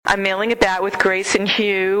I'm milling about with Grayson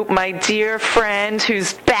Hugh, my dear friend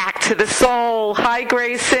who's back to the soul. Hi,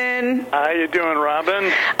 Grayson. How you doing,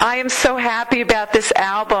 Robin? I am so happy about this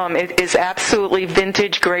album. It is absolutely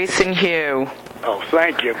vintage Grayson Hugh. Oh,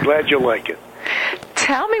 thank you. Glad you like it.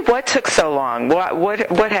 Tell me what took so long.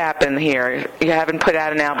 What happened here? You haven't put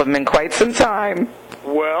out an album in quite some time.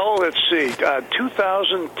 Well, let's see.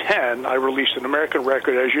 2010, I released an American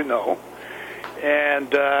record, as you know.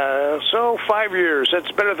 And so 5 years.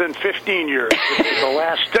 That's better than 15 years.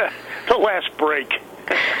 The last break.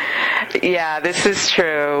 Yeah, this is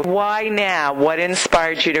true. Why now? What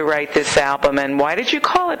inspired you to write this album, and why did you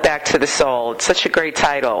call it Back to the Soul? It's such a great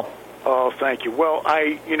title. Oh, thank you. Well,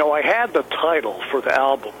 I had the title for the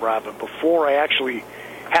album, Robin, before I actually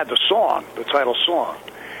had the song, the title song.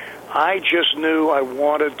 I just knew I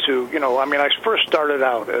wanted to, I first started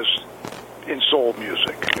out as in soul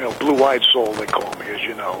music, blue-eyed soul, they call me, as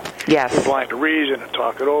you know. Yes. Blind to Reason and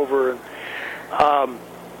Talk It Over, and,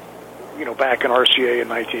 back in RCA in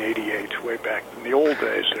 1988, way back in the old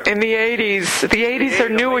days. In the 80s. The 80s are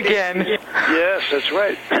new again. Yes, that's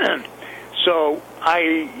right. So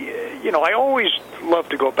I always love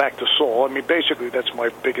to go back to soul. Basically, that's my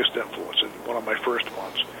biggest influence and one of my first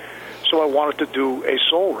ones. So I wanted to do a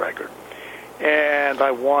soul record. And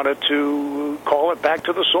I wanted to call it Back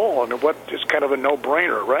to the Soul. It's kind of a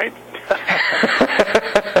no-brainer, right?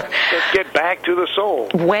 Let's get back to the soul.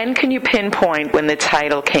 When can you pinpoint when the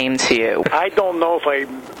title came to you? I don't know if I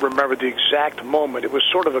remember the exact moment. It was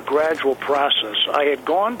sort of a gradual process. I had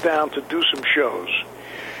gone down to do some shows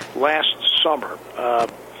last summer,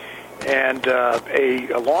 and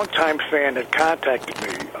a longtime fan had contacted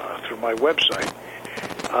me through my website.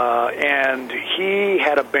 And he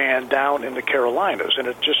had a band down in the Carolinas, and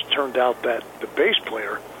it just turned out that the bass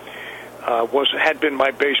player had been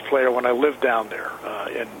my bass player when I lived down there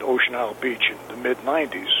in Ocean Isle Beach in the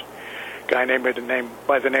mid-'90s. A guy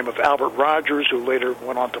by the name of Albert Rogers, who later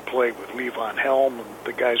went on to play with Levon Helm and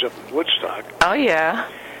the guys up in Woodstock. Oh, yeah.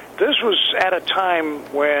 This was at a time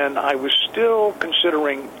when I was still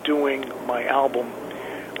considering doing my album,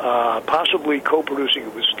 possibly co-producing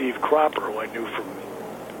it with Steve Cropper, who I knew from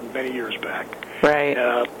many years back. Right.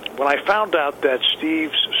 When I found out that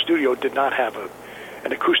Steve's studio did not have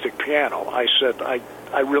an acoustic piano, I said,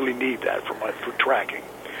 I really need that for tracking.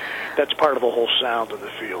 That's part of the whole sound and the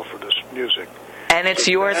feel for this music. And it's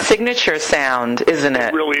your signature sound, isn't it?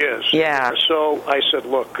 It really is. Yeah. So I said,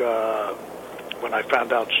 look, when I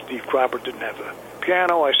found out Steve Cropper didn't have a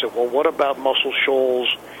piano, I said, well, what about Muscle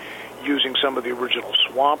Shoals using some of the original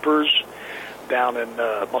Swampers down in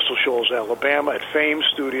Muscle Shoals, Alabama, at Fame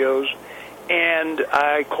Studios, and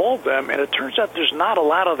I called them, and it turns out there's not a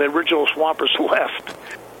lot of the original Swampers left.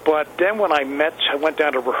 But then when I went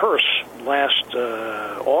down to rehearse last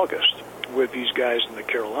August with these guys in the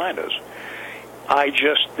Carolinas,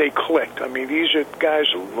 they clicked. These are guys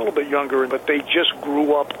a little bit younger, but they just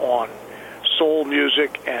grew up on soul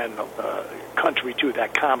music and country, too,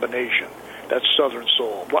 that combination. That's Southern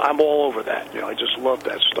soul. Well, I'm all over that. I just love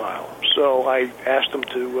that style. So I asked them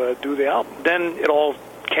to do the album. Then it all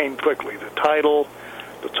came quickly. The title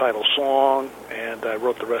song, and I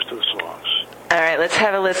wrote the rest of the songs. All right, let's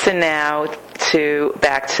have a listen now to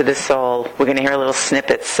Back to the Soul. We're going to hear little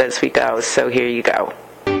snippets as we go, so here you go.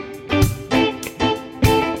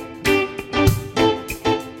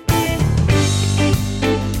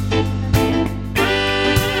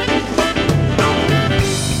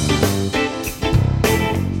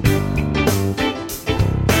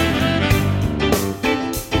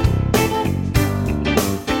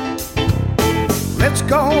 Let's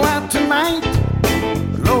go out tonight,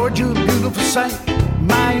 Lord, you're a beautiful sight,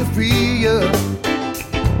 Maya Fia.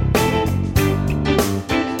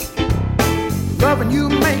 Loving you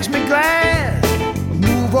makes me glad,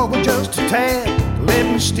 move over just a tad, let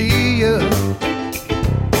me steer.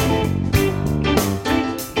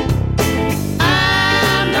 I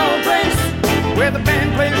know a place where the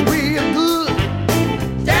band plays real good,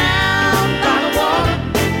 down by the water,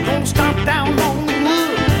 gonna stomp down on the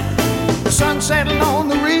wood, the sun setting on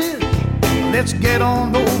the ridge, let's get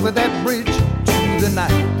on over that bridge to the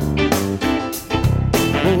night.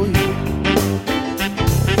 Oh, yeah.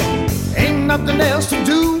 Ain't nothing else to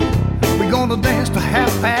do, we're gonna dance to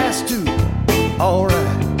 2:30. All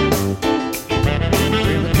right.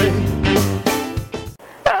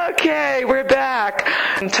 Okay, we're back.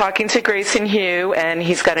 I'm talking to Grayson Hugh, and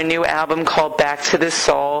he's got a new album called Back to the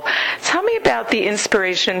Soul. Tell me about the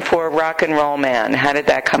inspiration for Rock and Roll Man. How did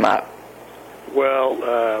that come up?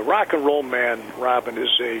 Well, Rock and Roll Man, Robin,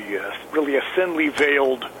 is really a thinly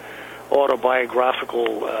veiled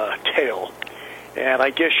autobiographical tale. And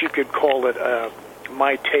I guess you could call it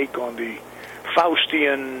my take on the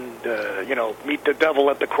Faustian, meet the devil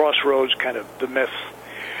at the crossroads kind of the myth.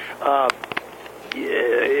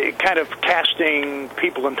 Kind of casting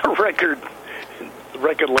people in the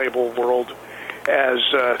record label world as,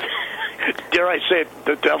 dare I say it,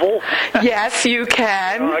 the devil? Yes, you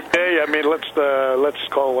can. Okay, I mean, let's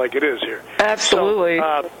call it like it is here. Absolutely.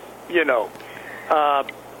 So,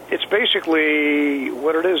 it's basically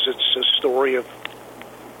what it is. It's a story of,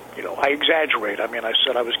 I exaggerate. I mean, I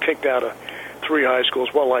said I was kicked out of 3 high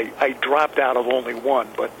schools. Well, I dropped out of only 1,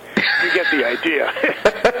 but you get the idea.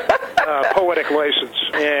 Poetic license.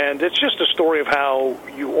 And it's just a story of how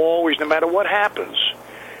you always, no matter what happens,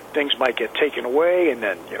 things might get taken away, and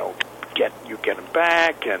then, you get them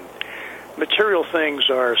back, and material things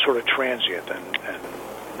are sort of transient and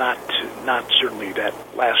not certainly that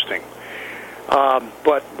lasting.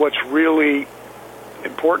 But what's really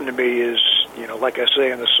important to me is, like I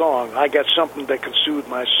say in the song, I got something that can soothe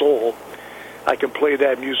my soul. I can play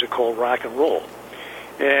that music called rock and roll.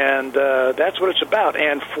 And that's what it's about.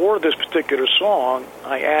 And for this particular song,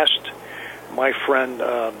 I asked my friend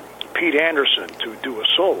Pete Anderson to do a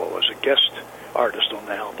solo as a guest artist on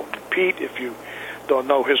the album. Pete, if you don't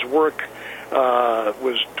know his work,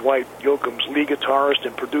 was Dwight Yoakam's lead guitarist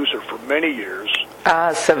and producer for many years.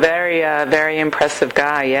 So very impressive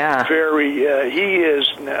guy, yeah. He is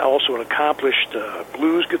also an accomplished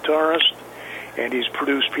blues guitarist, and he's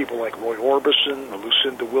produced people like Roy Orbison,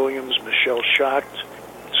 Lucinda Williams, Michelle Schacht.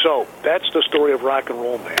 So that's the story of Rock and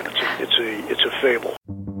Roll Man. It's a fable.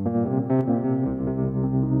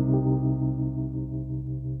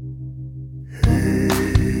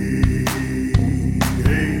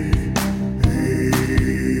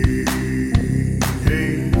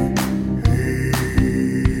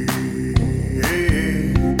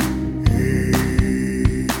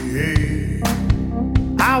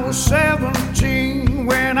 I was 17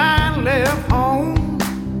 when I left home.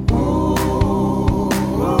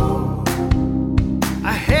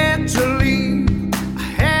 I had to leave, I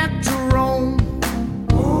had to roam.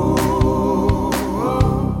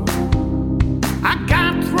 I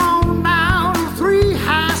got thrown out of 3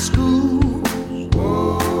 high schools.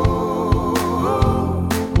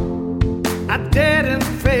 I didn't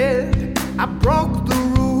fit, I broke the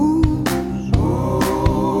rules.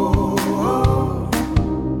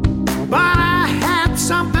 But I had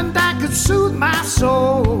something that could soothe my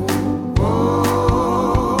soul.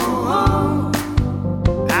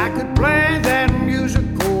 I could play that music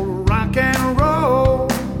called rock and roll.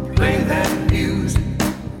 Play that music,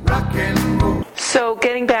 rock and roll. So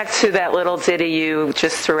getting back to that little ditty you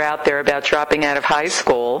just threw out there about dropping out of high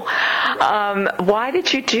school, why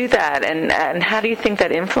did you do that, and how do you think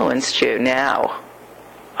that influenced you now?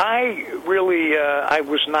 I really, I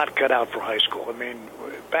was not cut out for high school. I mean,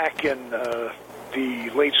 back in the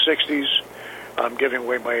late 60s, I'm giving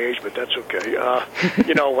away my age, but that's okay.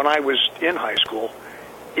 When I was in high school,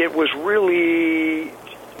 it was really,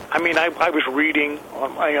 I was reading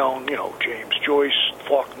on my own, James Joyce,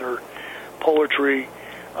 Faulkner, poetry,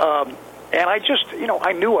 and I just,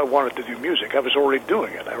 I knew I wanted to do music. I was already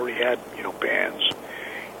doing it. I already had, bands.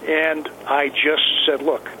 And I just said,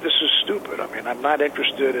 look, this is stupid. I'm not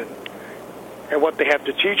interested in what they have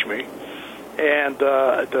to teach me. And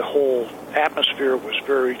the whole atmosphere was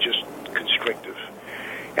very just constrictive.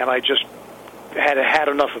 And I just had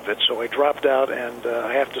enough of it, so I dropped out. And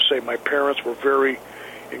I have to say my parents were very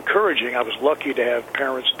encouraging. I was lucky to have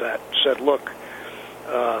parents that said, look,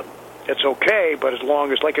 it's okay, but as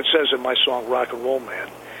long as, like it says in my song, Rock and Roll Man,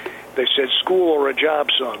 they said school or a job,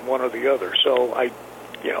 son, one or the other. So I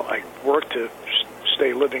worked to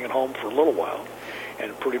stay living at home for a little while,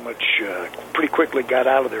 and pretty quickly got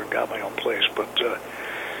out of there and got my own place. But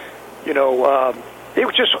it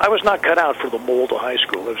was just I was not cut out for the mold of high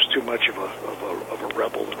school. I was too much of a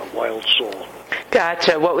rebel and a wild soul.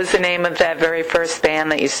 Gotcha. What was the name of that very first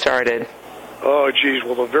band that you started? Oh, geez.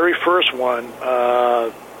 Well, the very first one,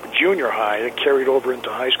 junior high, that carried over into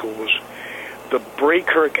high school, was the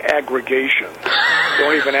Braykirk Aggregation.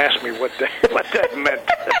 Don't even ask me what that meant.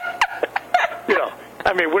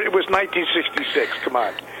 It was 1966. Come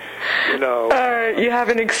on. All right, you have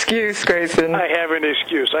an excuse, Grayson. I have an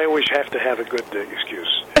excuse. I always have to have a good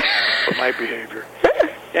excuse for my behavior.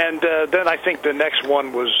 And then I think the next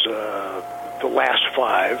one was The Last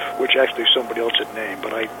Five, which actually somebody else had named,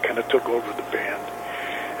 but I kind of took over the band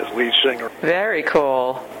as lead singer. Very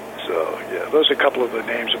cool. So, yeah, those are a couple of the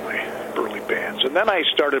names of my early bands. And then I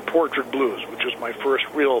started Portrait Blues, which was my first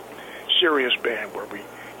real serious band where we,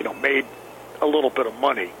 made a little bit of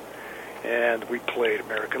money. And we played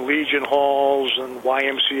American Legion halls and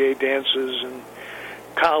YMCA dances and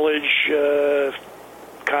college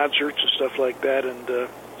concerts and stuff like that, and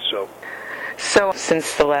so. So,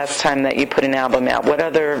 since the last time that you put an album out, what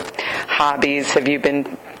other hobbies have you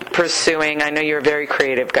been pursuing? I know you're a very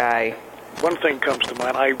creative guy. One thing comes to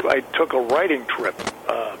mind. I took a writing trip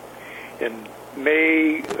in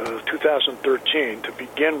May 2013 to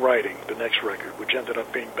begin writing the next record, which ended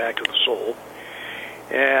up being Back to the Soul.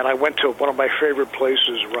 And I went to one of my favorite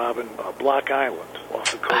places, Robin, Block Island,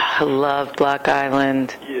 off the coast. I love Block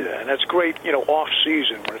Island. Yeah, and that's great,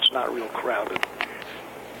 off-season when it's not real crowded.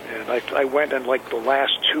 And I went in, like, the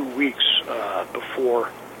last 2 weeks before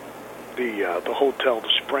the hotel,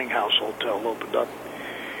 the Spring House Hotel, opened up.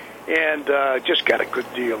 And just got a good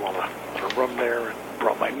deal on a room there, and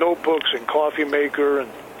brought my notebooks and coffee maker.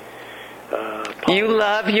 And you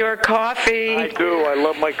love your coffee. I do. I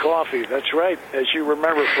love my coffee. That's right, as you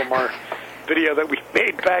remember from our video that we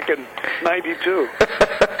made back in '92.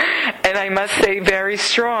 And I must say, very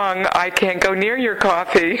strong. I can't go near your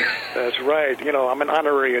coffee. That's right. I'm an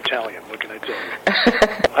honorary Italian. What can I tell you?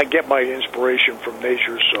 I get my inspiration from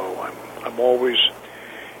nature, so I'm always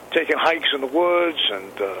taking hikes in the woods,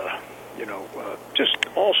 and just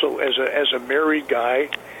also as a married guy,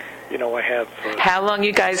 I have. How long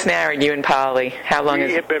you guys married, you and Polly? How long?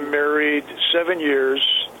 We have been married 7 years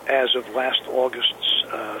as of last August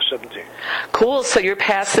 17th. Cool. So you're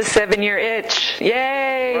past the 7-year itch.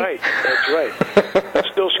 Yay! Right. That's right.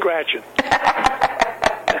 Still scratching.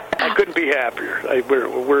 I couldn't be happier.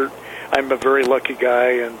 I'm a very lucky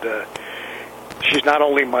guy, and she's not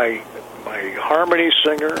only my harmony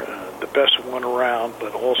singer, the best one around,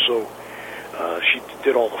 but also she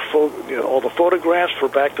did all the photographs for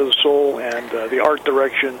Back to the Soul and the art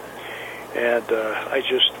direction, and I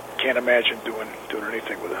just can't imagine doing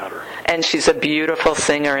anything without her. And she's a beautiful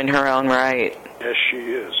singer in her own right. Yes, she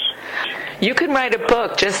is. You can write a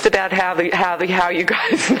book just about how you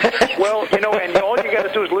guys met. Well, and all you got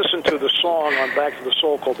to do is listen to the song on Back to the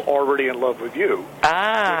Soul called "Already in Love with You,"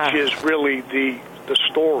 which is really the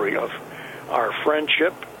story of our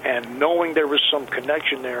friendship, and knowing there was some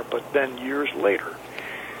connection there, but then years later,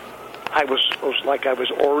 it was like I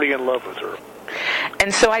was already in love with her.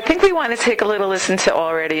 And so I think we want to take a little listen to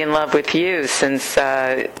 "Already in Love with You," since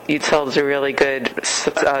you told a really good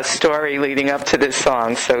story leading up to this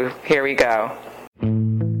song. So here we go.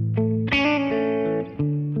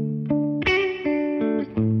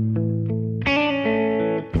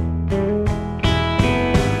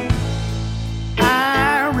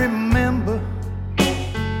 I remember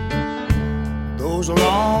those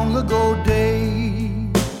long ago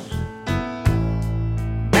days,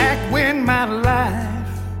 back when my life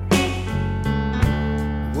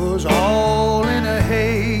was all in a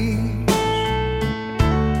haze.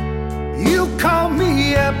 You called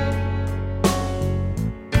me up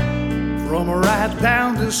from right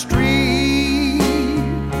down the street,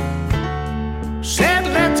 said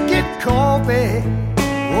let's get coffee.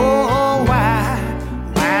 Oh, why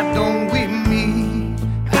don't we meet?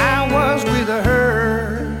 I was with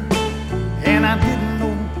her, and I didn't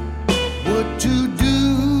know what to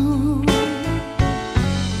do,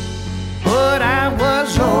 but I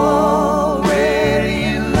was already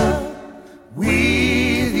in love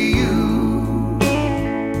with you.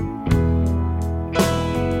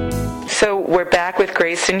 So we're back with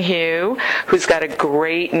Grayson Hugh, who's got a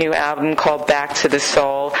great new album called Back to the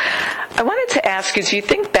Soul. I wanted to ask you, do you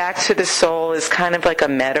think Back to the Soul is kind of like a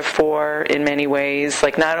metaphor in many ways?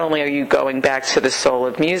 Like, not only are you going back to the soul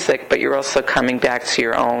of music, but you're also coming back to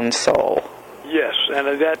your own soul. Yes,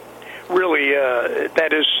 and that really,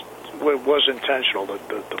 that was intentional,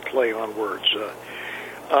 the play on words.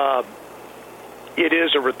 It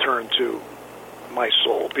is a return to my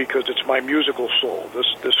soul, because it's my musical soul,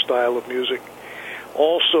 this style of music.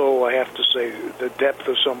 Also, I have to say, the depth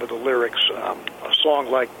of some of the lyrics. A song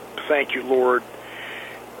like "Thank You, Lord,"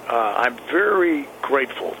 I'm very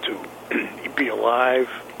grateful to be alive,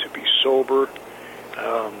 to be sober.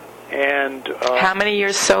 How many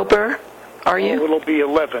years sober are you? It'll be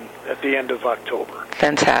 11 at the end of October.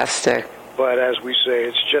 Fantastic. But as we say,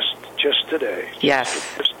 it's just today.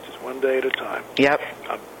 Yes. Just one day at a time. Yep.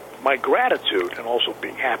 My gratitude, and also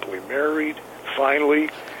being happily married, finally,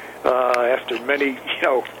 after many,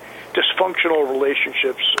 dysfunctional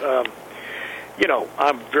relationships,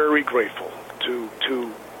 I'm very grateful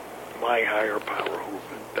to my higher power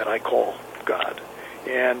that I call God.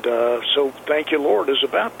 And so Thank You, Lord is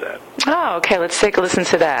about that. Oh, okay. Let's take a listen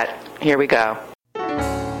to that. Here we go.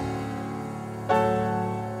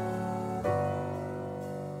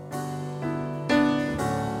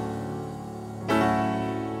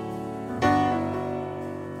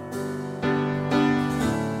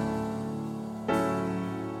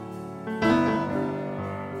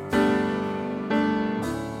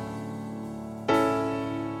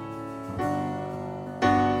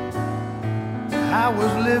 I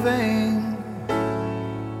was living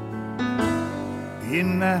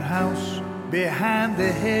in that house behind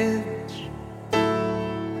the hedge,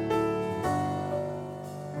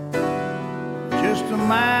 just a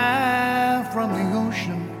mile from the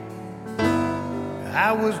ocean.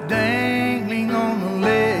 I was dangling on the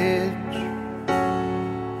ledge.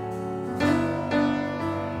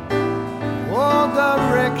 Oh,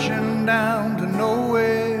 direction down to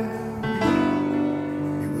nowhere.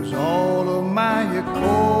 It was all of my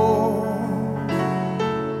accord.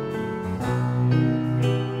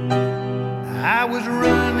 I was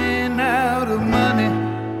running out of money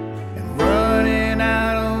and running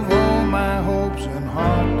out of all my hopes and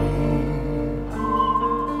heartbeats.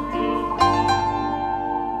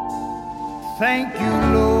 Thank you,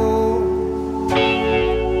 Lord.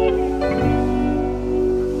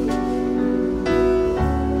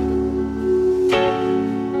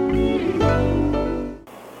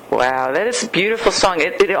 Wow, that is a beautiful song.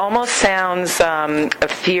 It almost sounds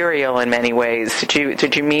ethereal in many ways.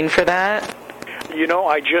 Did you mean for that? You know,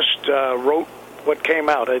 I just wrote what came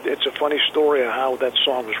out. It's a funny story of how that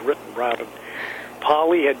song was written, Robin.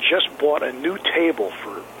 Polly had just bought a new table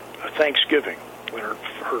for Thanksgiving when a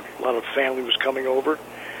lot of family was coming over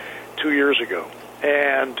 2 years ago.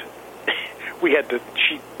 And we had the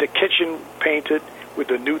kitchen painted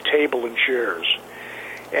with a new table and chairs.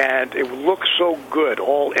 And it looked so good,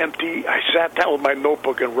 all empty. I sat down with my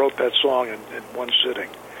notebook and wrote that song in one sitting.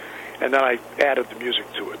 And then I added the music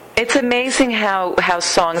to it. It's amazing how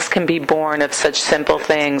songs can be born of such simple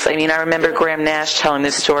things. I mean, I remember Graham Nash telling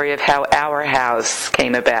the story of how Our House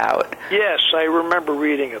came about. Yes, I remember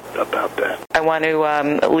reading about that. I want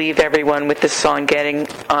to leave everyone with the song Getting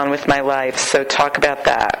On With My Life, so talk about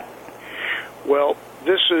that. Well,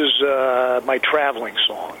 this is my traveling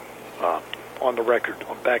song on the record,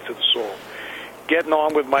 on Back to the Soul. Getting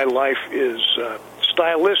On With My Life is,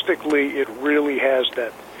 stylistically, it really has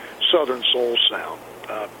that Southern soul sound.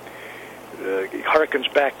 It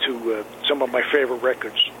harkens back to some of my favorite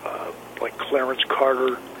records, like Clarence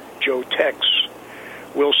Carter, Joe Tex,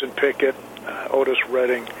 Wilson Pickett, Otis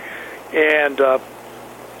Redding, and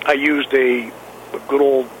I used a good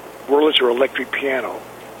old Wurlitzer electric piano.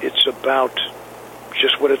 It's about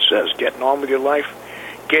just what it says, getting on with your life,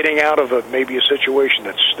 getting out of maybe a situation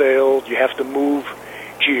that's stale. You have to move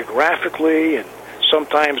geographically, and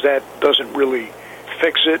sometimes that doesn't really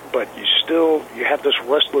fix it, but you have this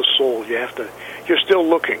restless soul. You're still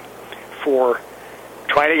looking for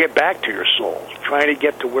trying to get back to your soul, trying to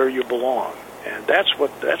get to where you belong, and that's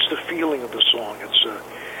the feeling of the song. It's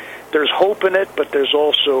there's hope in it, but there's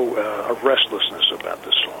also a restlessness about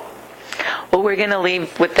the song. Well, we're going to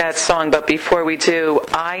leave with that song, but before we do,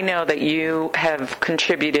 I know that you have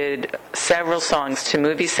contributed several songs to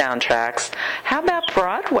movie soundtracks. How about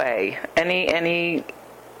Broadway? Any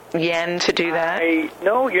yen to do that? I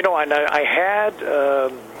had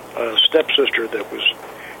a stepsister that was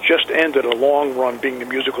just ended a long run being the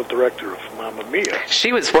musical director of Mamma Mia.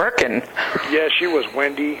 She was working. Yeah, she was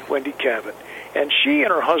Wendy Cabot. And she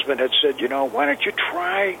and her husband had said, why don't you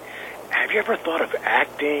try, have you ever thought of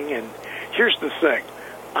acting? And here's the thing,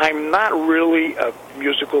 I'm not really a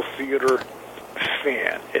musical theater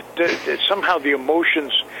fan. It somehow the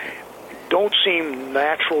emotions don't seem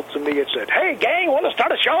natural to me. It said, "Hey, gang, want to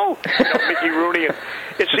start a show?" Mickey Rooney.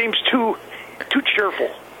 It seems too cheerful.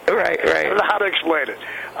 Right. I don't know how to explain it.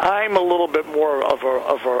 I'm a little bit more of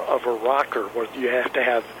a rocker, where you have to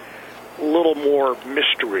have a little more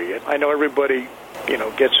mystery. And I know everybody,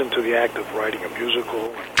 gets into the act of writing a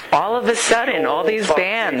musical. All of a sudden, all these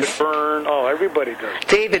bands. David Byrne. Oh, everybody does.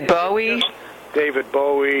 David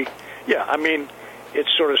Bowie. Yeah, I mean, it's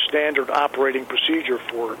sort of standard operating procedure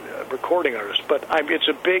for recording artists. But it's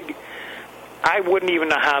a big, I wouldn't even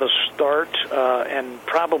know how to start, and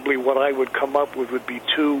probably what I would come up with would be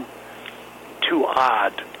too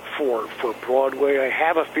odd for Broadway. I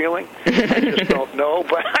have a feeling. I just don't know.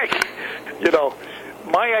 But,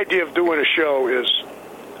 my idea of doing a show is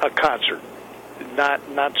a concert, not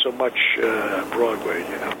so much Broadway,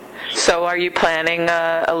 So are you planning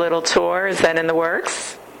a little tour? Is that in the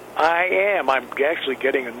works? I am. I'm actually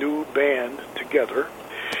getting a new band together,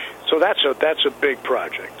 so that's a big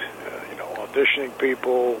project. Auditioning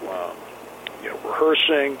people,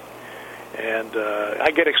 rehearsing, and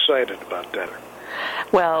I get excited about that.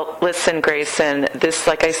 Well, listen, Grayson, this,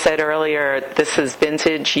 like I said earlier, this is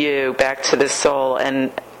vintage you, Back to the Soul,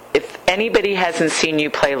 and if anybody hasn't seen you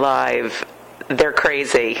play live, they're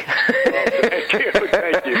crazy. Thank you.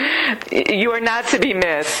 Thank you. You are not to be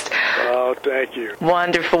missed. Oh, thank you.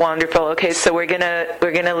 Wonderful, wonderful. Okay, so we're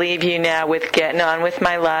gonna leave you now with Getting On With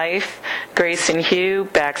My Life. Grayson Hugh,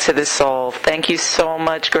 Back to the Soul. Thank you so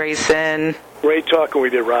much, Grayson. Great talking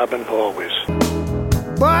with you, Robin, always.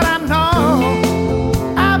 But I know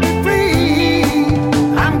I'll be free.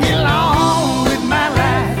 I'm getting on with my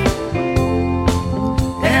life,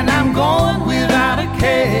 and I'm going without a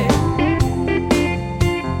care.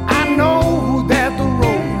 I know that the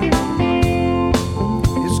road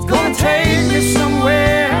is gonna take me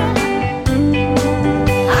somewhere.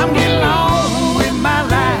 I'm getting on with my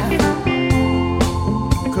life,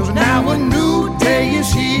 'cause now a new day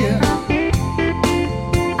is here.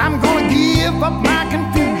 I'm gonna give up my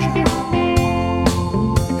confusion,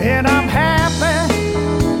 and I'm happy,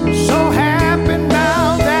 so happy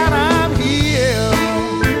now that I'm here.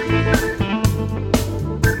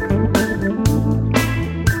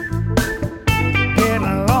 Getting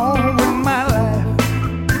along with my life,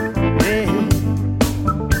 yeah,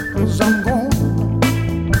 'cause I'm going.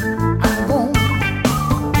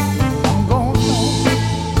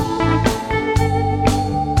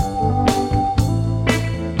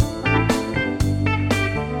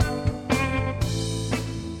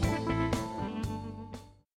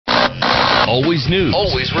 Always news.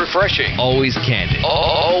 Always refreshing. Always candid.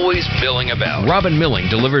 Always milling about. Robin Milling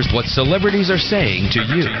delivers what celebrities are saying to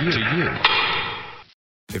you.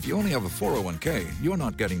 If you only have a 401k, you're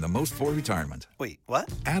not getting the most for retirement. Wait, what?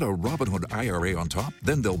 Add a Robinhood IRA on top,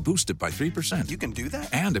 then they'll boost it by 3%. You can do that?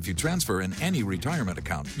 And if you transfer in any retirement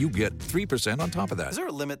account, you get 3% on top of that. Is there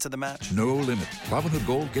a limit to the match? No limit. Robinhood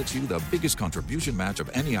Gold gets you the biggest contribution match of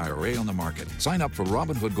any IRA on the market. Sign up for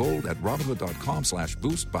Robinhood Gold at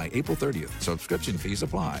Robinhood.com/boost by April 30th. Subscription fees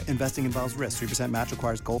apply. Investing involves risk. 3% match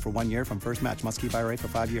requires gold for 1 year from first match. Must keep IRA for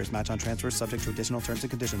 5 years. Match on transfers subject to additional terms and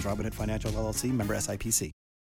conditions. Robinhood Financial LLC, member SIPC.